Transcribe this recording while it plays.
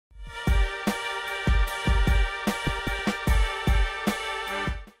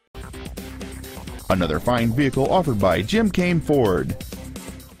Another fine vehicle offered by Jim Keim Ford.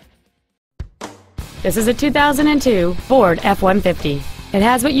 This is a 2002 Ford F-150. It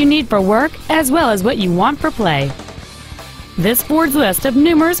has what you need for work as well as what you want for play. This Ford's list of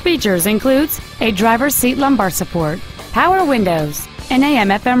numerous features includes a driver's seat lumbar support, power windows, an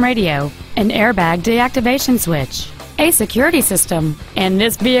AM/FM radio, an airbag deactivation switch, a security system, and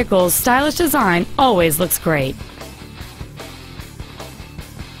this vehicle's stylish design always looks great.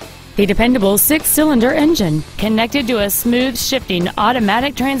 The dependable 6-cylinder engine, connected to a smooth shifting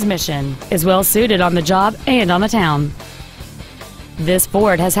automatic transmission, is well suited on the job and on the town. This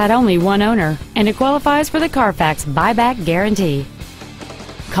Ford has had only one owner, and it qualifies for the Carfax buyback guarantee.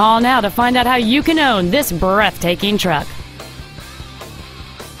 Call now to find out how you can own this breathtaking truck.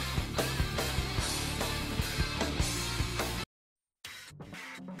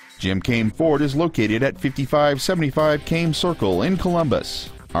 Jim Keim Ford is located at 5575 Keimcircle in Columbus.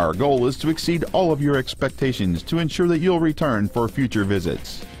 Our goal is to exceed all of your expectations to ensure that you'll return for future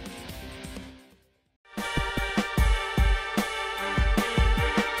visits.